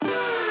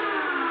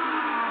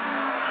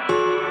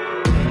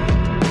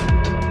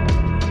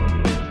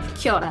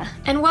Kia ora,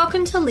 and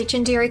welcome to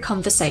Legendary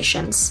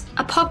Conversations,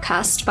 a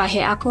podcast by He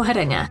Ako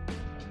Haringa.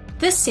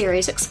 This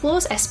series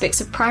explores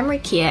aspects of primary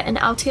care in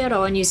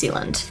Aotearoa, New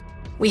Zealand.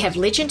 We have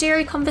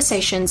legendary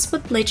conversations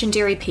with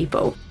legendary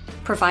people,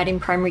 providing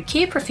primary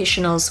care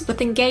professionals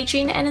with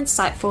engaging and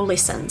insightful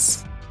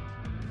lessons.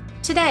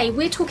 Today,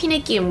 we're talking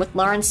again with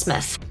Lauren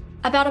Smith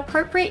about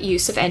appropriate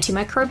use of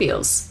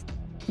antimicrobials.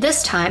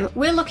 This time,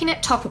 we're looking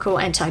at topical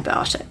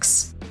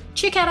antibiotics.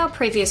 Check out our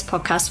previous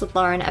podcast with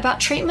Lauren about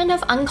treatment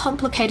of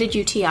uncomplicated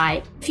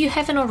UTI if you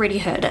haven't already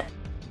heard it.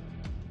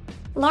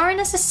 Lauren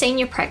is a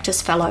Senior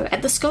Practice Fellow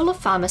at the School of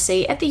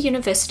Pharmacy at the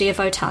University of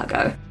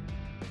Otago.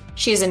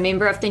 She is a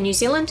member of the New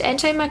Zealand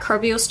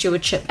Antimicrobial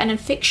Stewardship and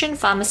Infection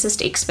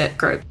Pharmacist Expert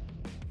Group,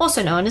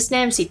 also known as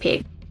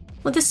NAMCPEG,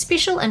 with a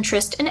special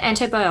interest in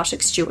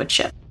antibiotic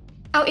stewardship.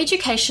 Our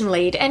education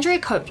lead, Andrea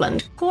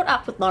Copeland, caught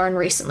up with Lauren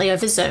recently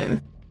over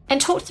Zoom and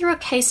talked through a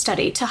case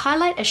study to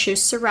highlight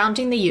issues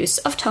surrounding the use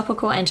of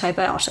topical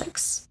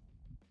antibiotics.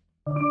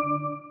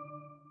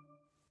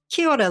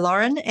 Kia ora,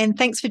 Lauren, and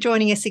thanks for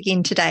joining us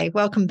again today.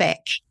 Welcome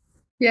back.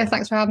 Yeah,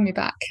 thanks for having me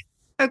back.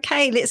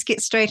 Okay, let's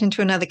get straight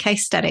into another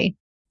case study.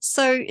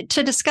 So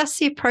to discuss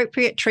the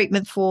appropriate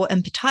treatment for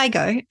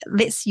impetigo,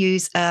 let's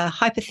use a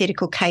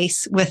hypothetical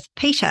case with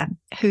Peter,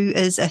 who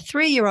is a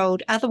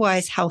 3-year-old,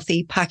 otherwise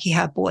healthy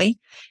Pākehā boy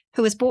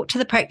who was brought to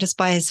the practice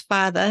by his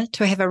father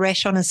to have a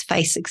rash on his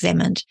face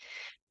examined.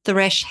 The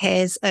rash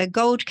has a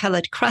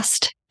gold-coloured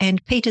crust,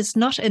 and Peter's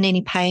not in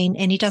any pain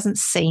and he doesn't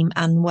seem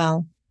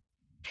unwell.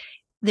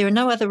 There are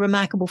no other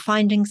remarkable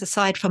findings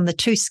aside from the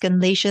 2 skin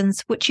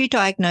lesions, which you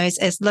diagnose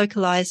as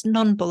localised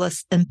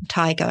non-bullous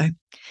impetigo.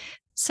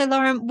 So,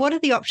 Lauren, what are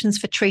the options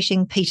for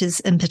treating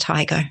Peter's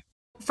impetigo?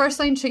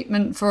 First-line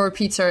treatment for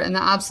Peter in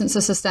the absence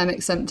of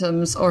systemic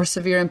symptoms or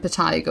severe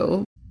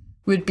impetigo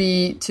would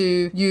be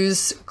to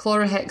use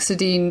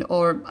chlorhexidine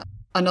or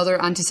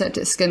another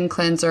antiseptic skin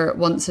cleanser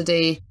once a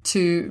day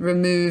to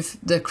remove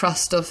the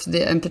crust of the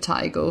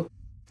impetigo.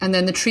 And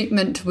then the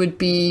treatment would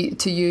be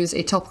to use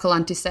a topical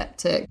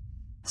antiseptic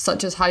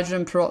such as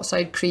hydrogen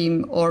peroxide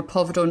cream or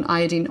povidone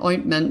iodine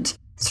ointment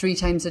 3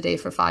 times a day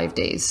for 5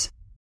 days.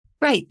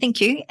 Great, thank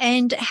you.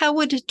 And how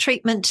would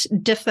treatment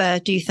differ,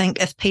 do you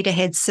think, if Peter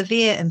had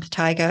severe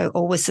impetigo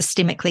or was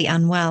systemically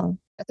unwell?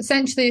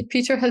 Essentially, if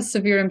Peter has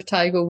severe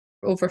impetigo,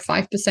 over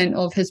 5%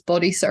 of his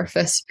body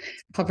surface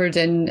covered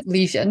in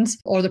lesions,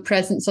 or the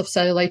presence of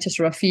cellulitis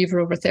or a fever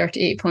over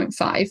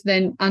 38.5,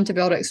 then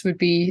antibiotics would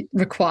be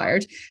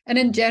required. And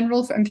in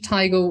general, for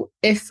impetigo,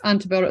 if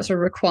antibiotics are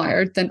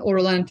required, then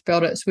oral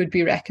antibiotics would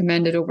be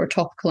recommended over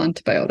topical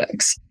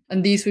antibiotics.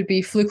 And these would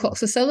be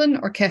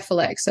flucloxacillin or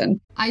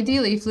cefalexin.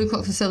 Ideally,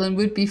 flucloxacillin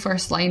would be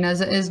first line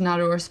as it is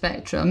narrower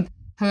spectrum.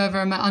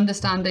 However, my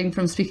understanding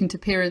from speaking to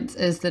parents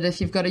is that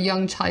if you've got a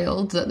young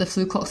child, that the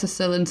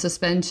flucloxacillin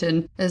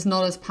suspension is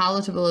not as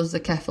palatable as the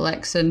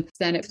cefalexin.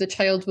 Then if the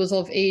child was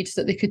of age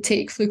that they could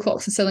take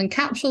flucloxacillin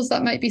capsules,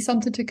 that might be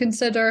something to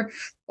consider.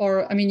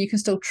 Or, I mean, you can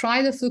still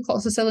try the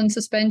flucloxacillin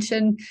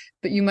suspension,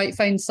 but you might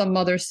find some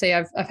mothers say,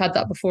 I've had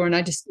that before and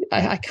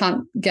I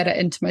can't get it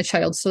into my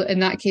child. So in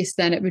that case,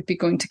 then it would be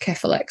going to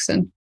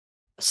cefalexin.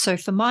 So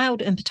for mild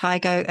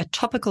impetigo, a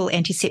topical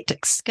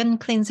antiseptic skin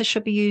cleanser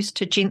should be used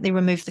to gently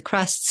remove the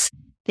crusts.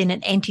 Then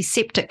an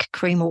antiseptic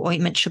cream or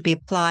ointment should be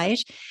applied.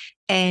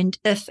 And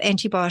if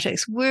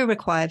antibiotics were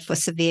required for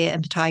severe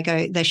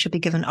impetigo, they should be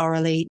given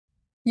orally.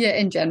 Yeah,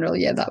 in general,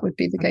 yeah, that would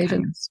be the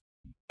guidance.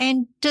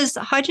 And does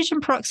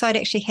hydrogen peroxide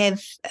actually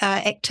have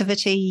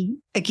activity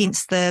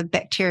against the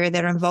bacteria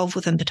that are involved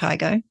with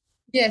impetigo?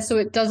 Yeah, so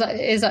it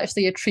is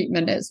actually a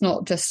treatment. It's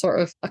not just sort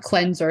of a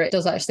cleanser. It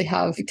does actually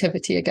have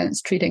activity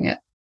against treating it.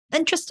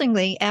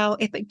 Interestingly, our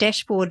EPIC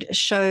dashboard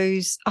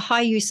shows a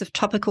high use of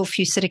topical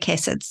fusidic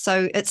acid.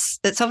 So it's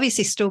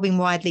obviously still being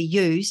widely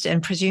used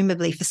and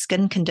presumably for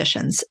skin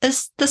conditions.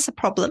 Is this a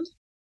problem?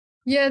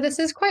 Yeah, this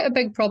is quite a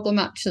big problem,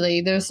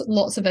 actually. There's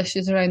lots of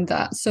issues around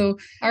that. So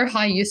our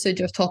high usage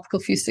of topical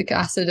fusidic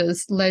acid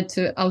has led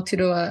to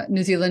Aotearoa,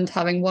 New Zealand,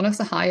 having one of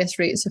the highest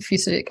rates of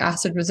fusidic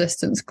acid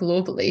resistance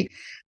globally.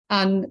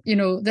 And, you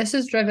know, this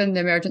has driven the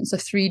emergence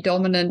of 3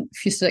 dominant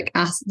fusidic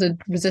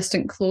acid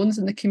resistant clones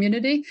in the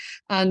community.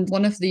 And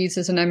one of these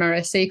is an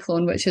MRSA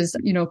clone, which is,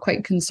 you know,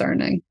 quite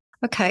concerning.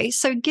 Okay,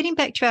 so getting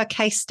back to our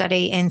case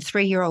study and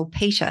 3-year-old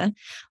Peter,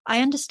 I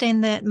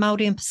understand that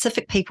Māori and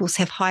Pacific peoples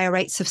have higher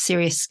rates of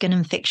serious skin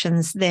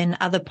infections than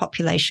other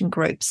population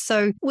groups.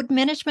 So would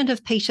management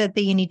of Peter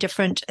be any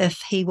different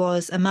if he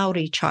was a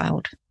Māori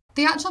child?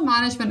 The actual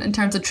management in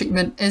terms of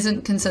treatment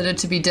isn't considered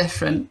to be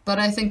different, but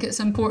I think it's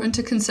important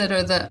to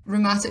consider that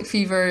rheumatic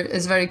fever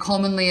is very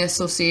commonly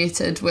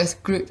associated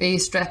with group A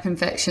strep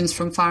infections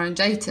from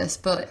pharyngitis,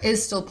 but it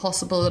is still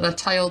possible that a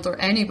child or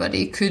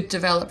anybody could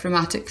develop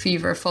rheumatic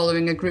fever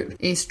following a group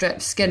A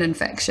strep skin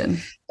infection.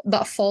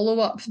 That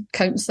follow-up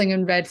counselling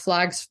and red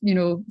flags, you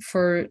know,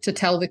 to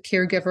tell the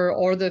caregiver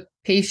or the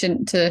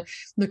patient to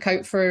look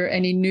out for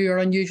any new or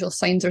unusual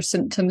signs or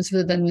symptoms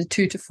within the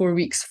 2 to 4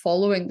 weeks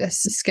following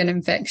this skin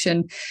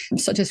infection,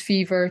 such as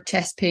fever,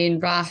 chest pain,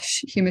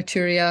 rash,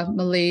 hematuria,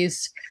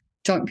 malaise,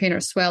 joint pain or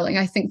swelling,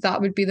 I think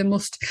that would be the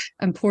most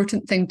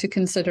important thing to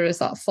consider, is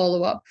that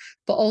follow-up.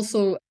 But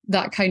also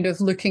that kind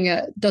of looking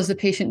at, does the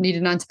patient need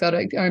an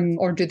antibiotic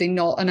or do they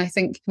not? And I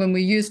think when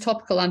we use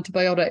topical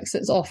antibiotics,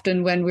 it's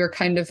often when we're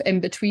kind of in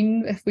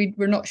between, if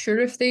we're not sure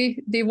if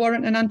they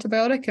warrant an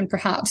antibiotic, and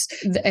perhaps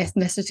the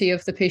ethnicity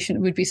of the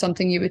patient would be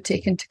something you would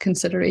take into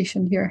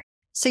consideration here.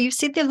 So you've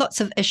said there are lots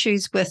of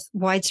issues with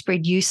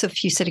widespread use of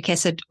fusidic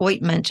acid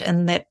ointment,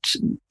 and that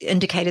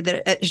indicated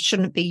that it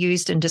shouldn't be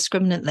used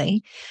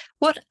indiscriminately.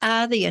 What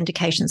are the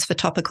indications for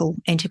topical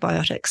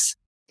antibiotics?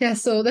 Yeah,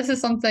 so this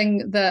is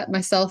something that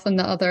myself and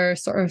the other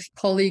sort of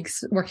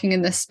colleagues working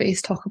in this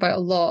space talk about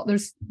a lot.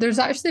 There's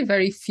actually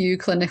very few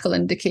clinical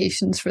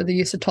indications for the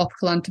use of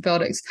topical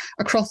antibiotics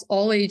across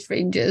all age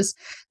ranges.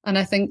 And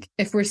I think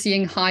if we're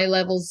seeing high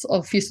levels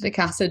of fusidic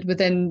acid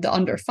within the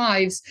under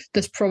 5s,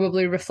 this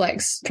probably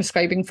reflects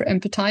prescribing for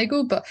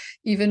impetigo. But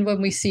even when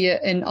we see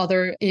it in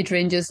other age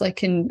ranges,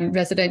 like in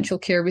residential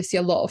care, we see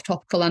a lot of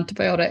topical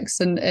antibiotics,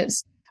 and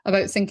it's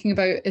about thinking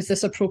about, is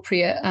this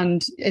appropriate,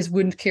 and is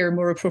wound care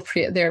more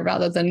appropriate there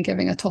rather than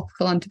giving a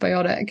topical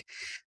antibiotic?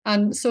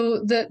 And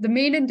so the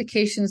main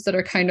indications that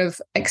are kind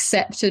of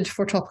accepted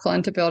for topical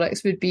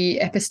antibiotics would be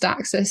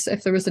epistaxis,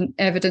 if there was an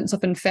evidence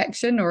of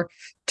infection, or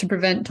to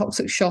prevent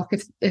toxic shock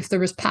if there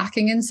was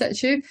packing in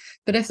situ.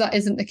 But if that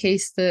isn't the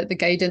case, the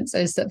guidance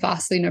is that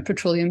Vaseline or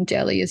petroleum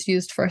jelly is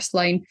used first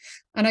line.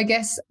 And I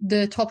guess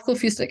the topical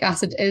fusidic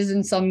acid is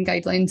in some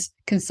guidelines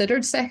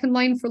considered second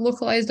line for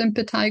localized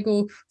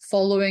impetigo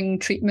following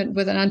treatment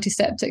with an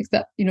antiseptic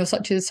that,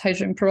 such as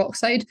hydrogen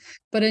peroxide.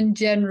 But in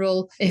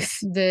general, if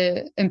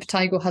the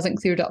impetigo hasn't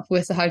cleared up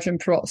with the hydrogen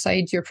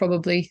peroxide, you're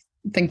probably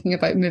thinking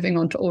about moving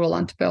on to oral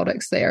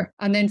antibiotics there.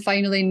 And then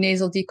finally,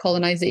 nasal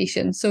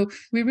decolonization. So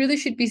we really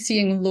should be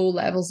seeing low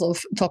levels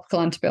of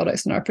topical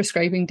antibiotics in our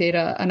prescribing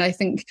data. And I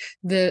think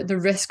the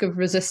risk of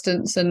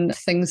resistance and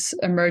things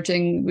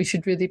emerging, we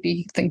should really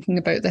be thinking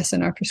about this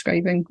in our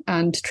prescribing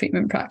and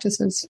treatment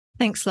practices.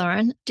 Thanks,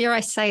 Lauren. Dare I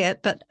say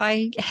it, but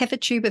I have a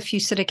tube of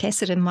fusidic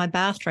acid in my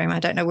bathroom. I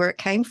don't know where it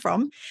came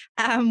from.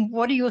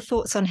 What are your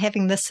thoughts on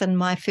having this in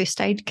my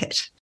first aid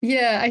kit?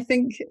 Yeah, I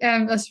think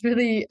that's a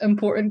really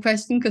important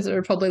question, because there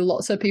are probably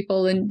lots of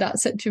people in that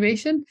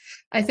situation.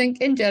 I think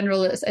in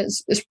general,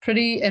 it's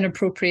pretty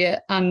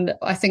inappropriate. And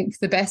I think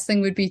the best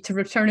thing would be to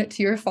return it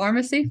to your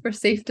pharmacy for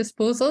safe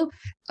disposal.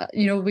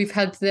 We've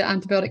had the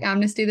antibiotic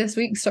amnesty this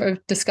week, sort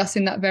of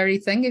discussing that very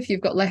thing. If you've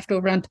got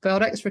leftover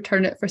antibiotics,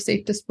 return it for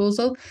safe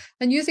disposal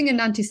and using an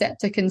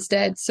antiseptic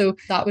instead. So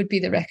that would be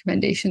the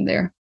recommendation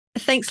there.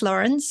 Thanks,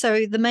 Lauren.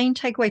 So the main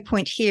takeaway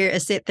point here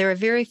is that there are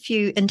very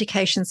few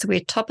indications where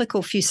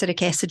topical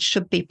fusidic acid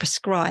should be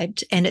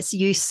prescribed, and its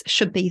use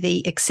should be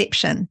the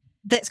exception.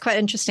 That's quite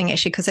interesting,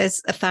 actually, because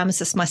as a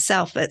pharmacist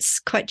myself, it's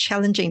quite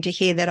challenging to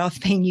hear that I've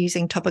been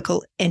using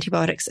topical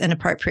antibiotics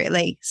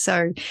inappropriately.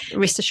 So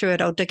rest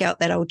assured, I'll dig out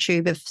that old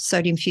tube of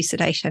sodium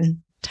fusidate and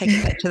take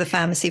it back to the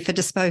pharmacy for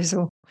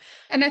disposal.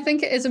 And I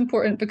think it is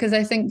important, because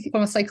I think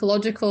from a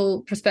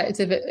psychological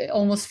perspective, it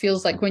almost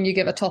feels like when you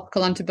give a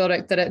topical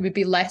antibiotic that it would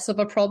be less of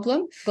a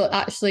problem. But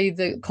actually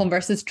the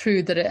converse is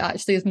true, that it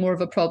actually is more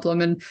of a problem.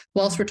 And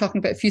whilst we're talking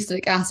about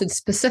fusidic acid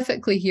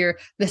specifically here,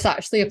 this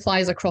actually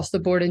applies across the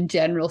board in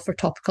general for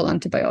topical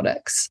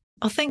antibiotics.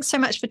 Well, thanks so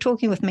much for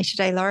talking with me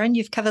today, Lauren.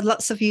 You've covered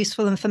lots of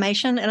useful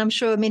information, and I'm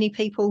sure many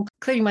people,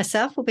 including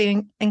myself, will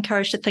be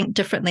encouraged to think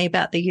differently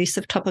about the use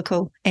of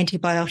topical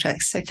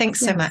antibiotics. So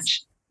thanks so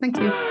much. Thank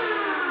you.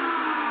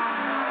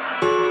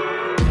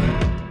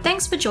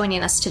 Thanks for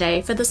joining us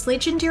today for this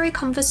legendary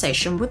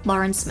conversation with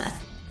Lauren Smith.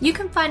 You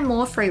can find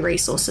more free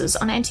resources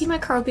on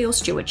antimicrobial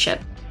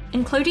stewardship,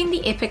 including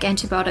the EPIC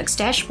Antibiotics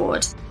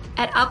dashboard,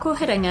 at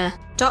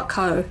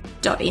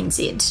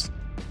akoharinga.co.nz.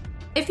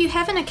 If you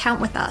have an account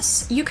with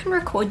us, you can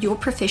record your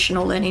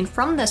professional learning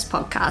from this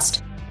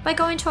podcast by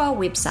going to our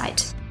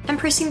website and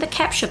pressing the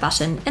capture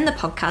button in the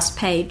podcast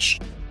page.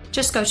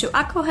 Just go to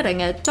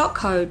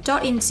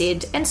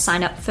akoharinga.co.nz and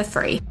sign up for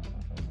free.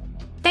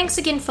 Thanks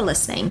again for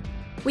listening.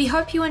 We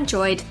hope you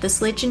enjoyed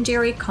this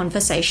legendary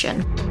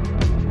conversation.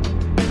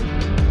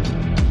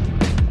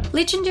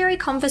 Legendary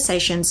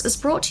Conversations is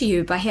brought to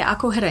you by He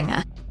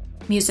Akoharinga.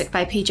 Music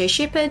by PJ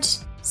Shepherd.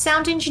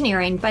 Sound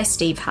engineering by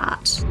Steve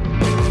Hart.